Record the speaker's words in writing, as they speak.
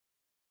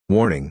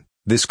Warning,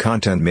 this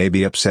content may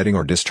be upsetting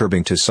or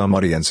disturbing to some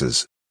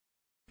audiences.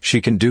 She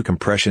can do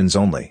compressions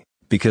only,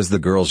 because the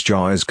girl's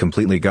jaw is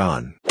completely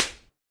gone.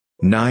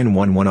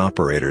 911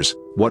 operators,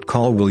 what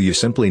call will you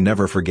simply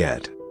never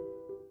forget?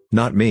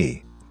 Not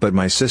me, but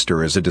my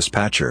sister is a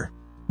dispatcher.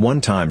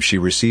 One time she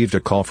received a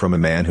call from a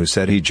man who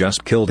said he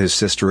just killed his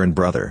sister and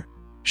brother.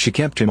 She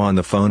kept him on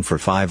the phone for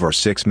 5 or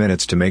 6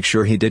 minutes to make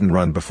sure he didn't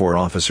run before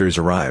officers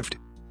arrived.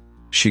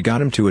 She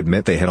got him to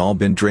admit they had all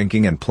been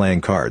drinking and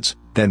playing cards,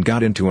 then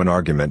got into an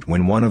argument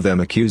when one of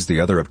them accused the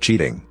other of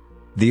cheating.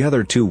 The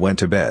other two went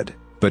to bed,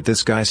 but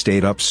this guy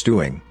stayed up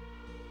stewing.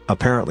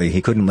 Apparently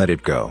he couldn't let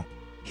it go.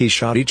 He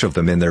shot each of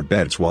them in their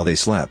beds while they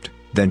slept,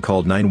 then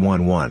called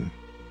 911.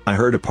 I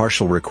heard a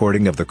partial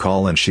recording of the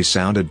call and she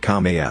sounded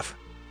calm AF.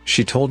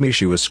 She told me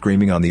she was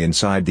screaming on the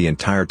inside the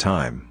entire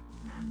time.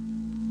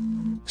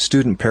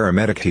 Student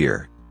paramedic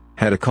here.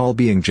 Had a call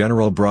being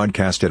general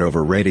broadcasted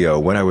over radio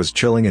when I was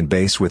chilling in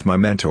base with my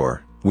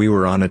mentor. We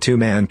were on a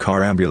 2-man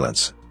car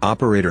ambulance.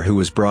 Operator who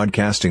was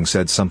broadcasting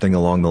said something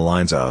along the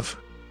lines of,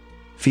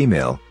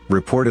 female,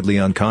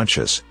 reportedly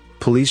unconscious,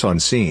 police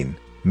on scene,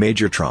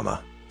 major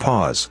trauma,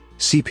 pause,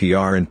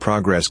 CPR in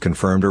progress,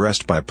 confirmed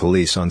arrest by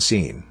police on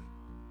scene.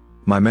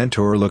 My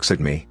mentor looks at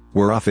me,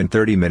 we're off in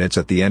 30 minutes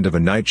at the end of a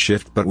night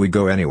shift but we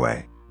go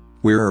anyway.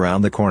 We're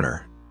around the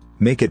corner.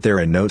 Make it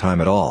there in no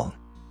time at all.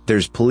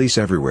 There's police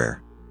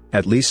everywhere.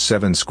 At least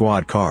 7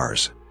 squad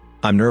cars.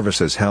 I'm nervous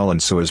as hell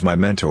and so is my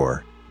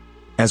mentor.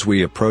 As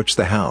we approach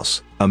the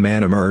house, a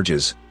man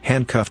emerges,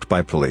 handcuffed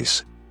by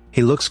police.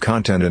 He looks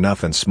content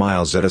enough and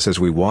smiles at us as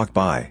we walk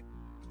by.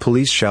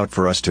 Police shout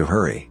for us to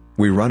hurry.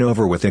 We run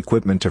over with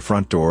equipment to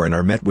front door and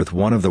are met with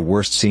one of the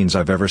worst scenes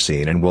I've ever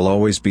seen and will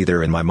always be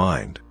there in my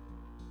mind.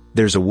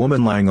 There's a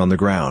woman lying on the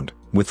ground,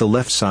 with the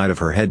left side of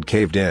her head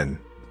caved in,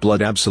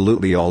 blood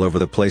absolutely all over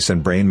the place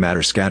and brain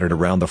matter scattered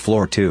around the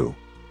floor too.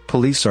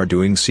 Police are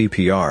doing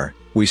CPR,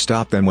 we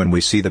stop them when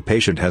we see the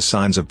patient has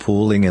signs of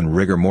pooling and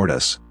rigor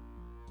mortis.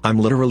 I'm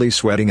literally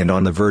sweating and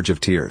on the verge of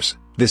tears.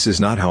 This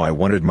is not how I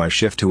wanted my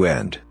shift to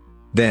end.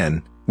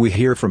 Then, we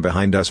hear from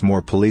behind us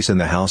more police in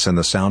the house and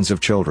the sounds of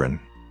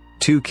children.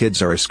 2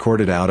 kids are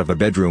escorted out of a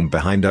bedroom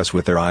behind us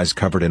with their eyes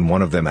covered and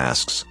one of them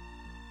asks,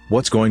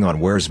 "What's going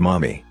on? Where's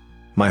mommy?"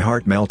 My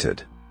heart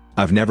melted.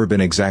 I've never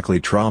been exactly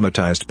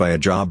traumatized by a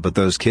job, but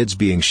those kids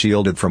being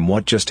shielded from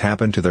what just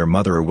happened to their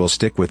mother will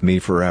stick with me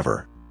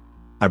forever.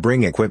 I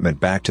bring equipment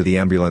back to the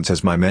ambulance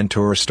as my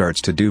mentor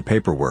starts to do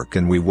paperwork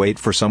and we wait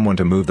for someone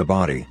to move the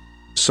body.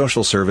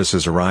 Social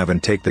services arrive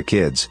and take the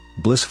kids,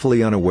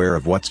 blissfully unaware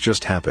of what's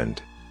just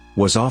happened.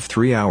 Was off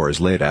 3 hours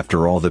late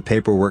after all the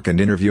paperwork and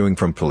interviewing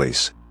from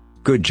police.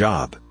 Good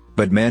job,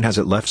 but man has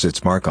it left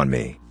its mark on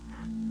me.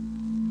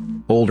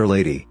 Older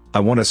lady,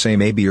 I want to say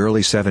maybe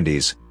early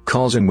 70s,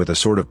 calls in with a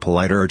sort of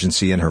polite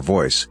urgency in her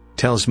voice,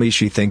 tells me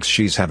she thinks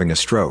she's having a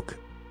stroke.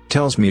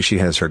 Tells me she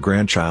has her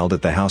grandchild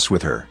at the house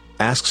with her,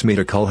 asks me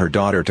to call her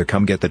daughter to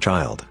come get the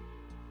child.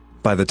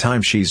 By the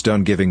time she's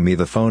done giving me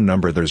the phone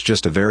number, there's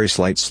just a very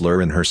slight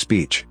slur in her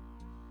speech.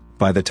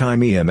 By the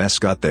time EMS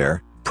got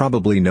there,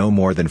 probably no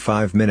more than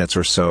 5 minutes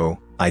or so,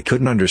 I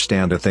couldn't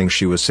understand a thing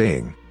she was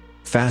saying.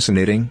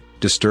 Fascinating,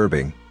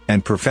 disturbing,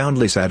 and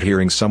profoundly sad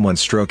hearing someone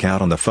stroke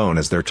out on the phone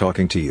as they're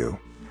talking to you.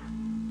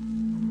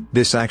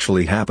 This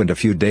actually happened a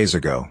few days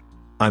ago.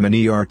 I'm an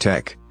ER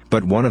tech,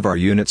 but one of our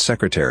unit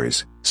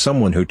secretaries,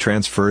 someone who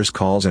transfers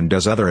calls and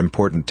does other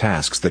important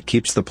tasks that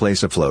keeps the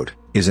place afloat,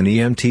 is an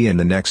EMT in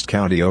the next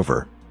county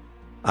over.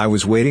 I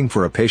was waiting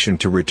for a patient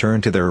to return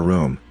to their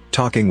room,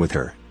 talking with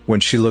her, when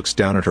she looks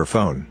down at her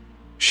phone.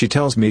 She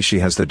tells me she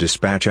has the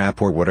dispatch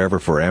app or whatever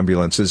for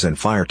ambulances and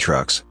fire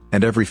trucks,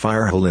 and every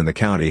fire hole in the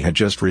county had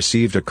just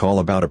received a call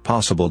about a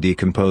possible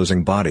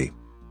decomposing body.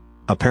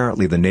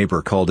 Apparently the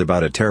neighbor called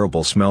about a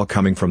terrible smell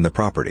coming from the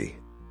property.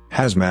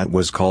 Hazmat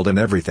was called and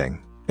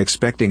everything,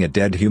 expecting a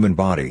dead human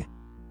body.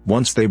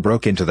 Once they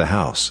broke into the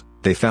house,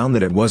 they found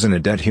that it wasn't a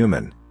dead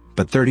human,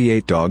 but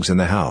 38 dogs in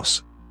the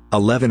house.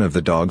 11 of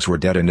the dogs were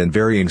dead and in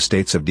varying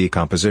states of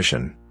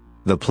decomposition.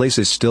 The place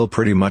is still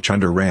pretty much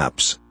under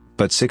wraps,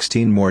 but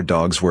 16 more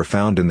dogs were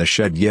found in the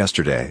shed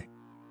yesterday.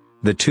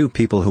 The 2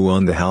 people who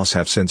own the house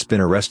have since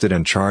been arrested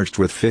and charged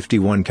with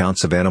 51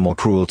 counts of animal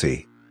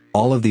cruelty.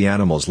 All of the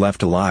animals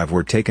left alive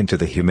were taken to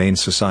the Humane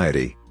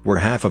Society, where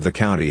half of the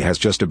county has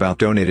just about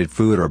donated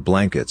food or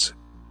blankets.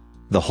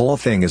 The whole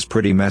thing is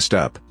pretty messed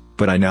up,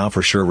 but I now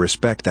for sure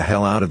respect the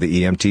hell out of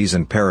the EMTs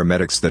and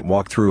paramedics that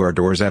walk through our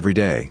doors every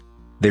day.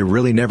 They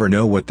really never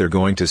know what they're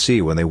going to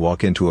see when they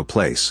walk into a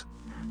place.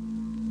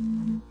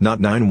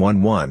 Not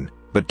 911,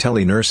 but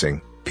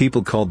tele-nursing.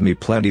 People called me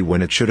plenty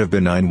when it should have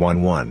been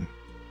 911.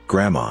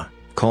 Grandma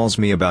calls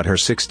me about her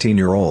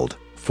 16-year-old,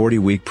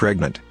 40-week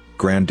pregnant,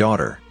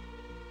 granddaughter.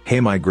 Hey,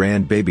 my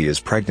grandbaby is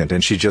pregnant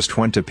and she just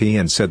went to pee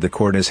and said the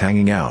cord is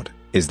hanging out,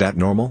 is that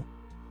normal?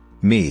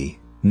 Me,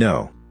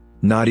 no.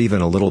 Not even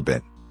a little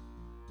bit.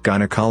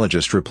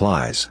 Gynecologist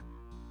replies.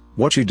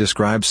 What you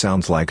describe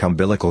sounds like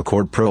umbilical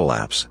cord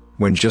prolapse,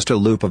 when just a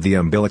loop of the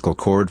umbilical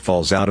cord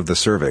falls out of the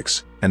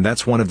cervix, and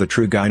that's one of the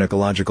true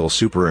gynecological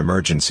super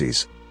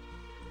emergencies.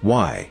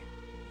 Why?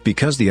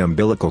 Because the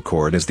umbilical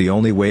cord is the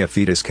only way a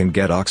fetus can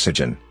get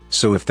oxygen,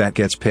 so if that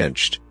gets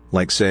pinched,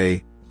 like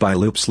say, by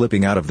loop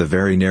slipping out of the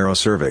very narrow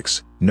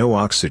cervix, no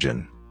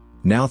oxygen.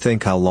 Now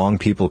think how long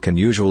people can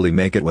usually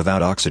make it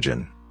without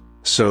oxygen.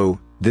 So,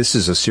 this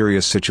is a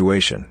serious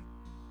situation.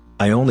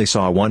 I only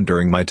saw one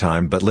during my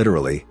time, but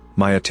literally,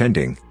 my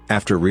attending,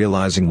 after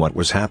realizing what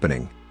was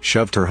happening,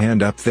 shoved her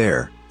hand up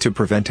there, to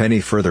prevent any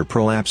further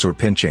prolapse or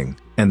pinching,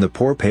 and the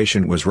poor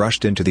patient was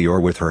rushed into the OR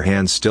with her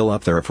hands still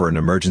up there for an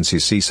emergency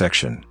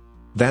C-section.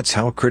 That's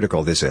how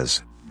critical this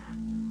is.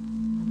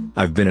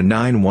 I've been a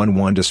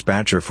 911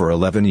 dispatcher for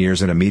 11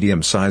 years in a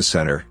medium-sized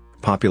center,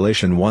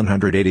 population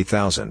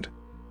 180,000.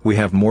 We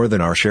have more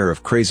than our share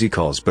of crazy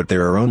calls, but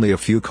there are only a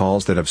few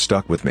calls that have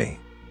stuck with me.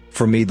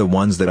 For me, the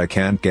ones that I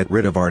can't get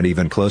rid of aren't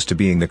even close to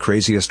being the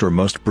craziest or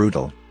most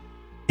brutal.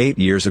 8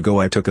 years ago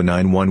I took a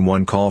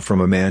 911 call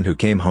from a man who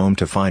came home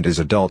to find his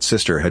adult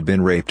sister had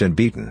been raped and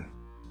beaten.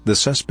 The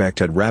suspect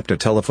had wrapped a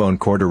telephone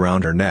cord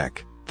around her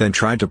neck, then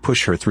tried to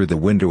push her through the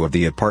window of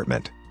the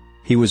apartment.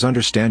 He was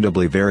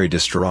understandably very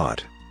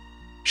distraught.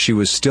 She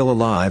was still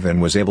alive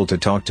and was able to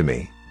talk to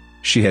me.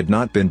 She had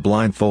not been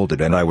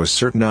blindfolded, and I was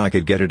certain I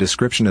could get a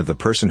description of the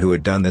person who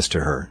had done this to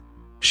her.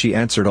 She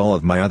answered all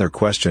of my other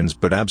questions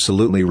but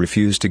absolutely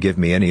refused to give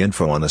me any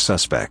info on the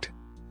suspect.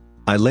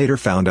 I later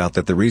found out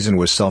that the reason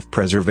was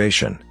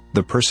self-preservation.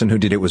 The person who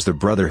did it was the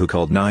brother who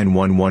called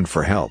 911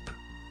 for help.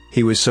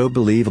 He was so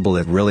believable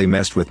it really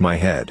messed with my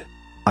head.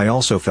 I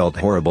also felt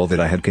horrible that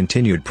I had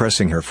continued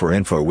pressing her for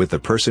info with the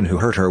person who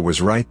hurt her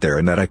was right there,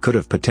 and that I could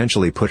have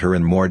potentially put her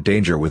in more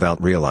danger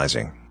without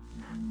realizing.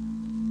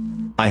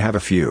 I have a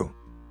few.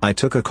 I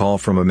took a call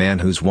from a man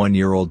whose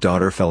 1-year-old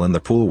daughter fell in the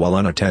pool while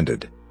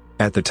unattended.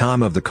 At the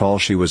time of the call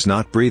she was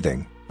not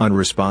breathing,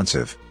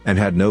 unresponsive, and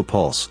had no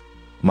pulse.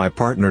 My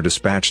partner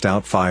dispatched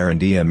out fire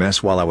and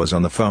EMS while I was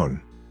on the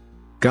phone.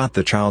 Got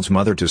the child's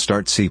mother to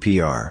start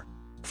CPR.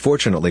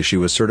 Fortunately she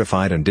was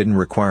certified and didn't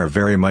require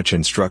very much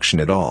instruction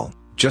at all.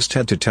 Just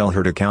had to tell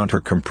her to count her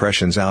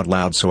compressions out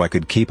loud so I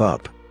could keep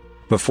up.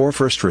 Before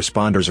first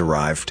responders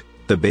arrived,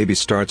 the baby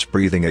starts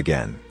breathing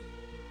again.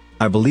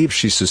 I believe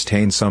she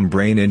sustained some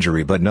brain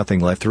injury but nothing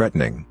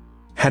life-threatening.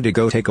 Had to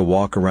go take a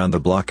walk around the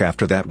block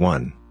after that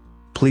one.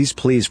 Please,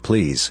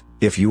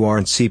 if you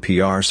aren't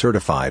CPR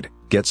certified,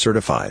 get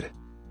certified.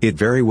 It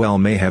very well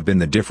may have been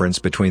the difference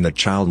between the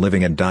child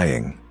living and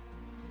dying.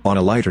 On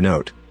a lighter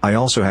note, I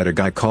also had a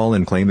guy call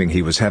in claiming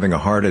he was having a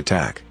heart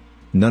attack.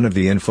 None of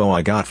the info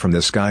I got from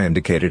this guy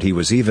indicated he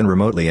was even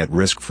remotely at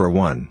risk for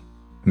one.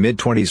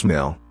 Mid-20s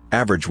male,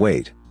 average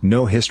weight,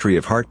 no history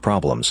of heart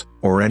problems,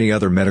 or any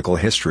other medical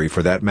history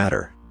for that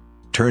matter.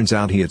 Turns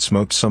out he had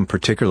smoked some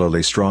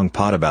particularly strong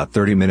pot about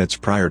 30 minutes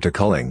prior to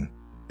culling.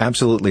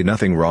 Absolutely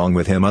nothing wrong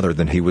with him other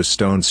than he was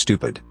stone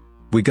stupid.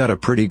 We got a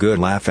pretty good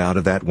laugh out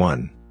of that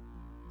one.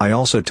 I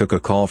also took a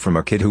call from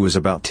a kid who was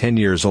about 10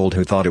 years old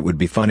who thought it would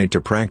be funny to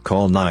prank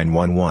call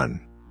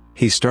 911.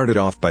 He started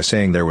off by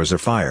saying there was a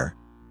fire.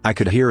 I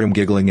could hear him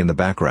giggling in the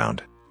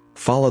background.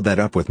 Followed that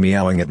up with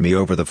meowing at me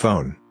over the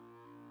phone.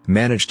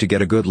 Managed to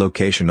get a good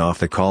location off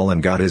the call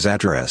and got his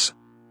address.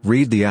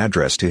 Read the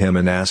address to him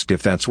and asked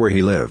if that's where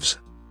he lives.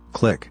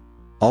 Click.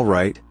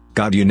 Alright,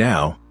 got you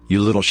now,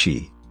 you little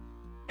she.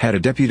 Had a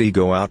deputy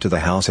go out to the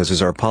house as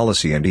is our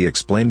policy, and he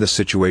explained the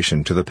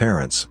situation to the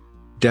parents.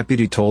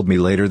 Deputy told me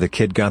later the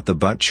kid got the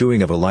butt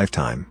chewing of a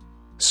lifetime.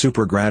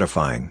 Super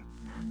gratifying.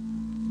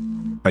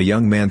 A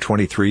young man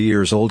 23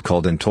 years old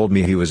called and told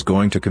me he was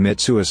going to commit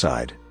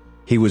suicide.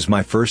 He was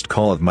my first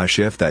call of my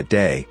shift that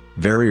day,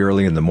 very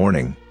early in the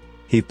morning.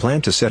 He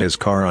planned to set his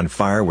car on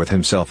fire with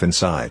himself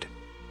inside.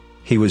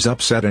 He was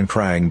upset and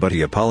crying, but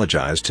he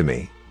apologized to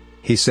me.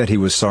 He said he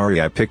was sorry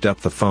I picked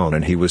up the phone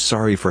and he was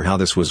sorry for how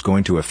this was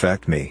going to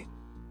affect me.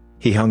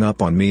 He hung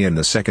up on me, and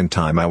the second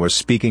time I was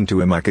speaking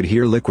to him I could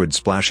hear liquid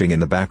splashing in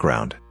the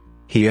background.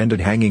 He ended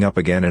hanging up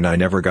again and I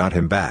never got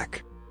him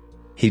back.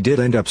 He did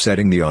end up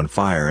setting the on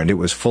fire and it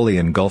was fully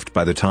engulfed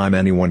by the time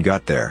anyone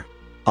got there.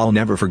 I'll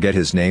never forget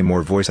his name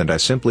or voice, and I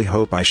simply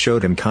hope I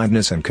showed him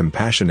kindness and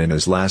compassion in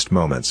his last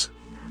moments.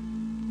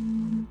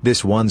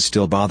 This one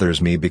still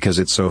bothers me because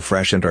it's so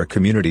fresh and our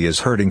community is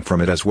hurting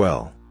from it as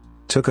well.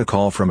 Took a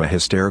call from a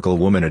hysterical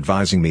woman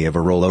advising me of a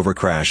rollover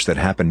crash that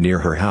happened near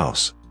her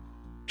house.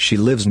 She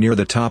lives near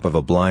the top of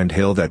a blind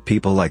hill that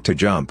people like to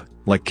jump,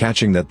 like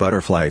catching that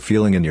butterfly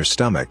feeling in your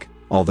stomach,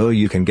 although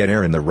you can get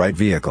air in the right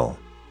vehicle.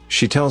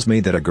 She tells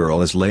me that a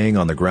girl is laying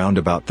on the ground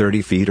about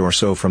 30 feet or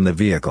so from the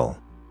vehicle.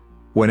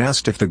 When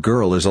asked if the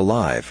girl is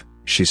alive,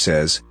 she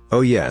says, "Oh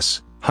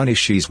yes, honey,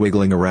 she's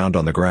wiggling around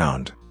on the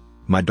ground.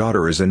 My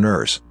daughter is a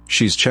nurse,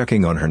 she's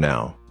checking on her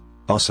now."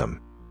 Awesome.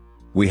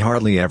 We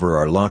hardly ever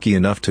are lucky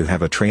enough to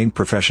have a trained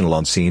professional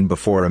on scene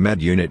before a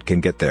med unit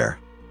can get there.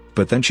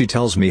 But then she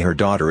tells me her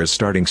daughter is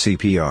starting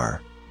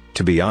CPR.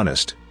 To be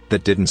honest,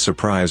 that didn't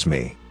surprise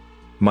me.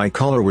 My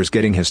caller was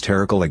getting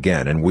hysterical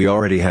again and we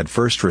already had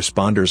first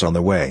responders on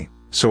the way,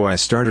 so I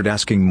started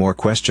asking more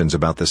questions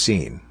about the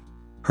scene.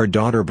 Her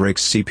daughter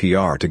breaks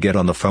CPR to get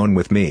on the phone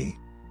with me.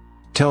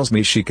 Tells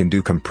me she can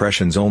do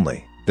compressions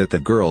only, that the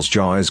girl's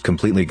jaw is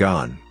completely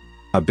gone.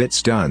 A bit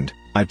stunned,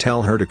 I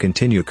tell her to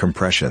continue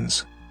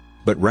compressions.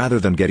 But rather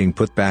than getting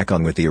put back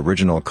on with the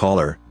original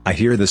caller, I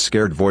hear the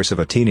scared voice of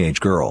a teenage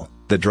girl,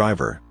 the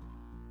driver.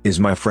 Is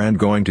my friend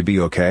going to be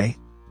okay?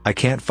 I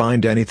can't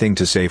find anything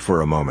to say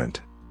for a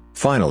moment.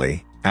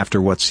 Finally,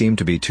 after what seemed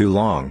to be too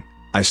long,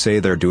 I say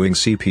they're doing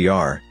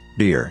CPR,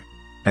 dear.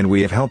 And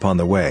we have help on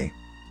the way.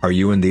 Are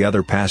you and the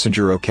other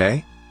passenger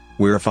okay?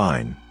 We're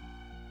fine.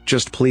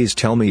 Just please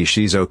tell me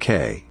she's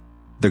okay.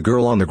 The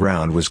girl on the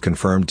ground was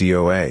confirmed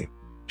DOA.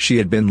 She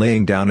had been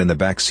laying down in the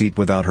back seat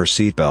without her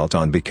seatbelt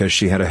on because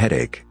she had a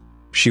headache.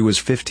 She was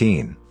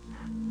 15.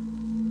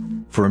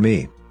 For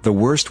me, the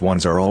worst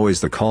ones are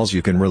always the calls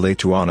you can relate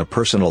to on a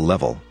personal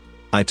level.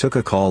 I took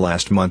a call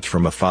last month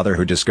from a father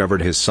who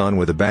discovered his son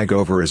with a bag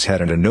over his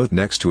head and a note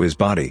next to his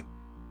body.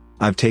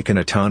 I've taken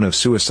a ton of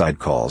suicide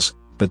calls,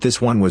 but this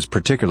one was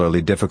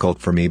particularly difficult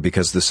for me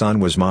because the son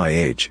was my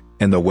age,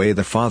 and the way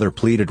the father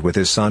pleaded with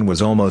his son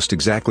was almost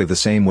exactly the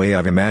same way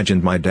I've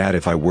imagined my dad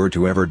if I were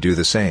to ever do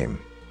the same.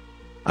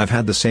 I've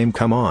had the same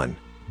 "come on,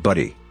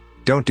 buddy.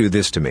 Don't do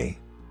this to me"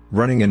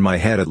 running in my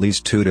head at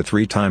least 2 to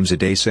 3 times a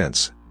day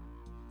since.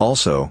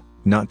 Also,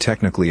 not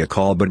technically a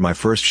call but my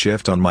first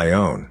shift on my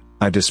own,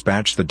 I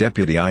dispatched the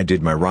deputy I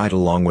did my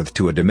ride-along with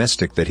to a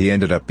domestic that he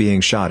ended up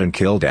being shot and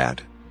killed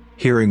at.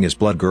 Hearing his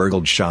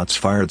blood-gurgled shots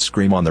fired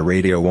scream on the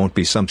radio won't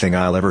be something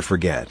I'll ever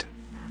forget.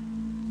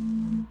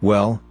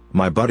 Well,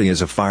 my buddy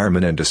is a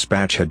fireman and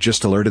dispatch had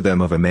just alerted them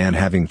of a man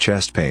having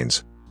chest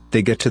pains.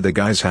 They get to the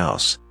guy's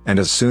house, and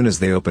as soon as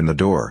they open the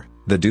door,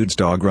 the dude's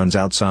dog runs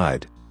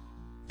outside.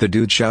 The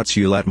dude shouts,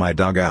 "You let my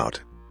dog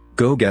out.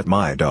 Go get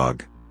my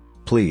dog.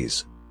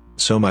 Please."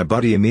 So my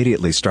buddy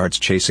immediately starts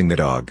chasing the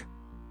dog.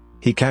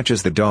 He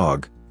catches the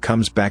dog,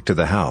 comes back to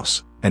the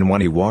house, and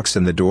when he walks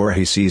in the door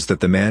he sees that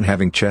the man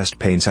having chest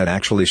pains had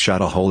actually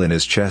shot a hole in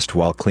his chest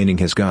while cleaning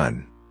his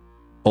gun.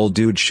 Old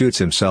dude shoots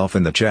himself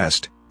in the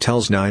chest,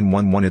 tells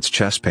 911 it's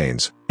chest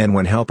pains, and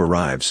when help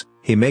arrives,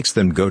 he makes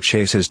them go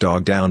chase his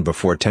dog down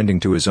before tending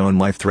to his own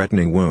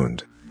life-threatening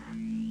wound.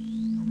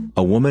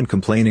 A woman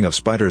complaining of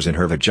spiders in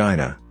her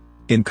vagina.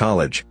 In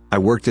college, I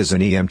worked as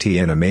an EMT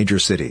in a major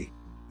city.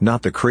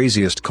 Not the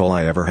craziest call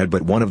I ever had,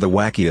 but one of the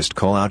wackiest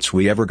call-outs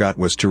we ever got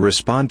was to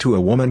respond to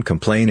a woman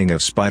complaining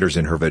of spiders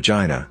in her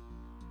vagina.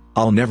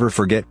 I'll never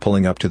forget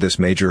pulling up to this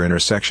major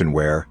intersection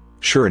where,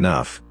 sure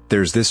enough,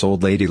 there's this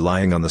old lady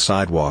lying on the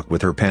sidewalk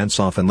with her pants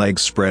off and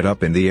legs spread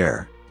up in the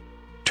air.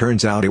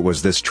 Turns out it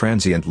was this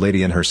transient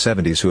lady in her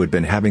 70s who had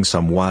been having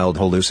some wild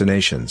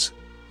hallucinations.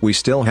 We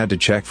still had to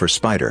check for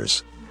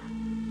spiders.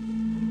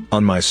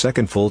 On my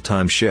second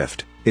full-time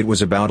shift, it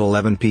was about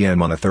 11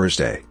 p.m. on a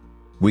Thursday.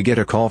 We get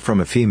a call from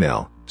a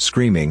female,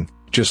 screaming,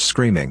 just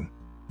screaming.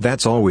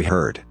 That's all we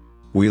heard.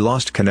 We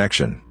lost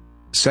connection.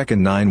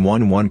 Second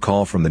 911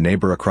 call from the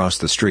neighbor across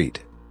the street.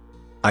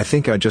 I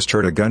think I just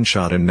heard a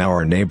gunshot and now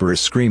our neighbor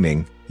is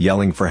screaming,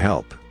 yelling for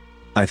help.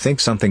 I think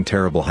something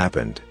terrible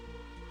happened.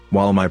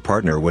 While my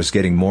partner was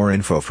getting more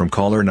info from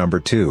caller number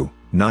 2,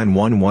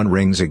 911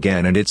 rings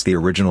again and it's the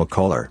original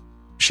caller.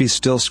 She's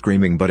still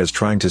screaming but is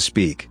trying to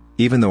speak,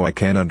 even though I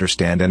can't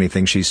understand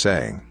anything she's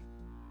saying.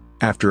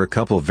 After a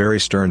couple very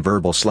stern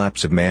verbal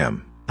slaps of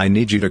 "Ma'am, I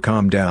need you to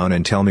calm down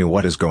and tell me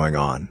what is going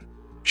on,"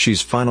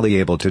 she's finally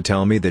able to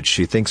tell me that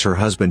she thinks her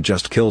husband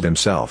just killed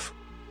himself.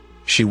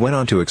 She went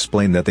on to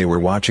explain that they were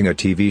watching a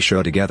TV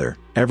show together,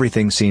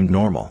 everything seemed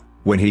normal,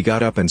 when he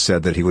got up and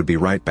said that he would be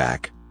right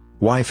back.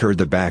 Wife heard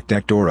the back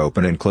deck door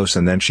open and close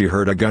and then she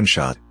heard a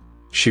gunshot.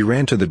 She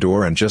ran to the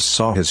door and just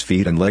saw his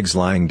feet and legs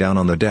lying down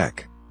on the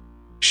deck.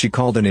 She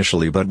called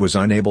initially but was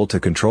unable to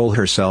control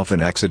herself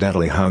and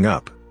accidentally hung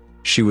up.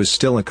 She was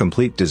still a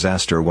complete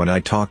disaster when I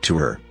talked to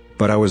her,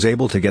 but I was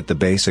able to get the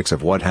basics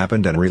of what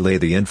happened and relay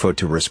the info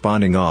to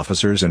responding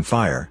officers and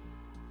fire.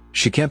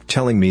 She kept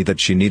telling me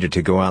that she needed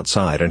to go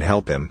outside and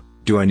help him.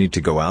 Do I need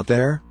to go out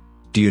there?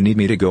 Do you need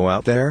me to go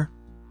out there?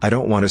 I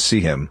don't want to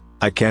see him,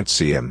 I can't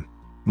see him.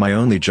 My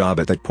only job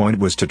at that point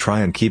was to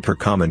try and keep her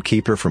calm and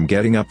keep her from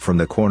getting up from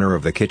the corner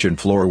of the kitchen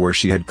floor where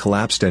she had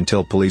collapsed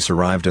until police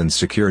arrived and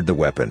secured the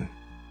weapon.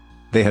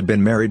 They had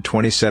been married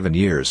 27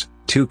 years,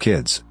 2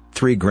 kids,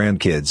 3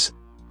 grandkids.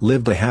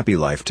 Lived a happy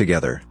life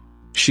together.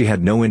 She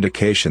had no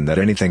indication that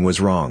anything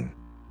was wrong.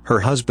 Her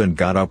husband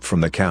got up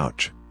from the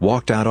couch,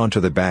 walked out onto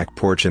the back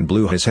porch and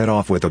blew his head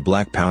off with a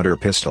black powder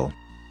pistol.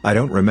 I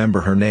don't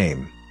remember her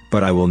name,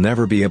 but I will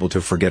never be able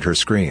to forget her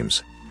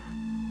screams.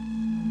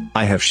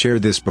 I have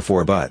shared this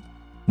before, but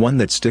one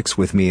that sticks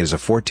with me is a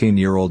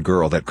 14-year-old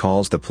girl that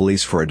calls the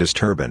police for a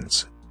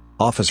disturbance.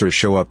 Officers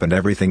show up and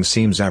everything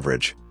seems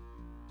average.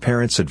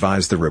 Parents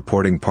advise the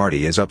reporting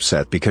party is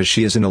upset because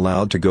she isn't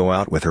allowed to go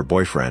out with her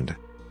boyfriend.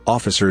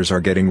 Officers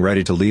are getting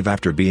ready to leave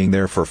after being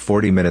there for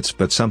 40 minutes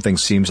but something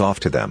seems off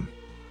to them.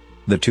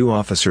 The 2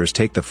 officers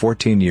take the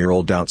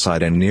 14-year-old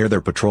outside and near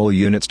their patrol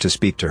units to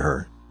speak to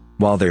her.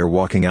 While they are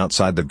walking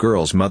outside, the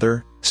girl's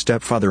mother,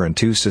 stepfather and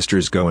 2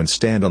 sisters go and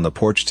stand on the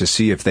porch to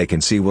see if they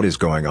can see what is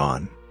going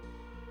on.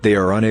 They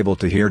are unable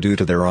to hear due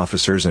to their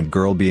officers and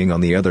girl being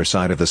on the other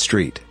side of the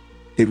street.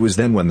 It was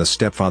then when the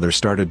stepfather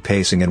started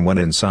pacing and went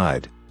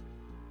inside.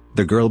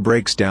 The girl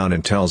breaks down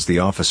and tells the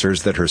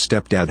officers that her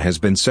stepdad has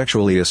been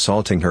sexually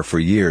assaulting her for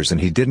years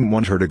and he didn't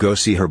want her to go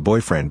see her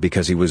boyfriend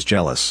because he was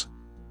jealous.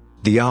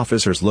 The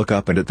officers look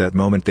up and at that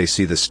moment they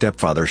see the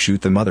stepfather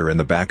shoot the mother in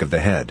the back of the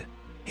head.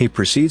 He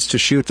proceeds to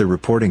shoot the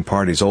reporting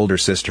party's older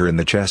sister in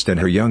the chest and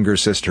her younger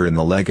sister in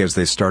the leg as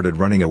they started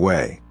running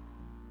away.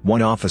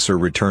 One officer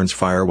returns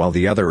fire while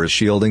the other is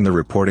shielding the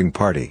reporting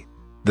party.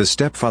 The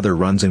stepfather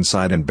runs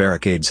inside and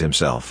barricades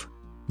himself.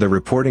 The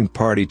reporting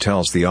party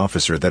tells the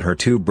officer that her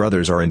two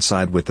brothers are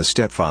inside with the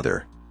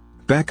stepfather.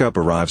 Backup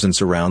arrives and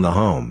surround the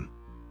home.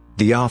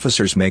 The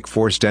officers make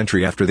forced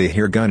entry after they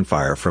hear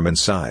gunfire from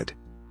inside.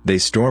 They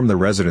storm the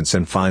residence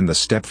and find the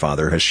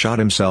stepfather has shot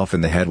himself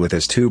in the head with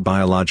his two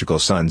biological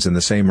sons in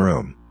the same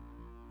room.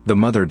 The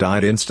mother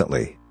died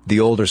instantly, the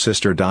older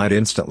sister died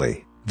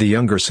instantly, the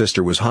younger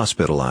sister was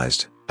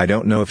hospitalized. I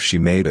don't know if she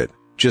made it,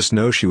 just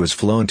know she was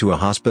flown to a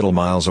hospital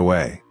miles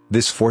away.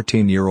 This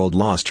 14-year-old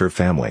lost her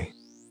family.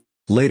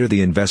 Later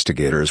the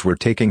investigators were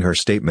taking her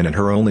statement and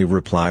her only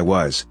reply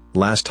was,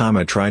 "Last time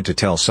I tried to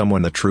tell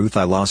someone the truth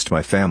I lost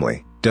my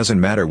family, doesn't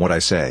matter what I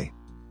say.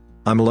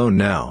 I'm alone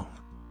now."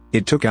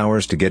 It took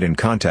hours to get in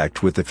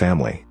contact with the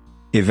family.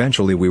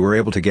 Eventually we were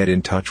able to get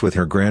in touch with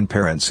her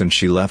grandparents and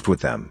she left with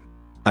them.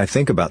 I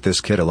think about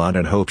this kid a lot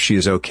and hope she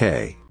is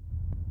okay.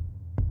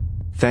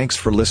 Thanks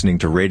for listening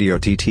to Radio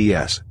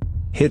TTS.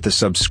 Hit the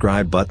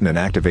subscribe button and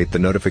activate the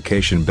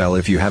notification bell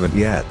if you haven't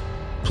yet.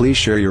 Please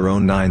share your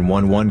own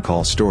 911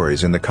 call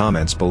stories in the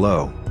comments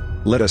below.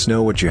 Let us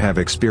know what you have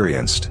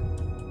experienced.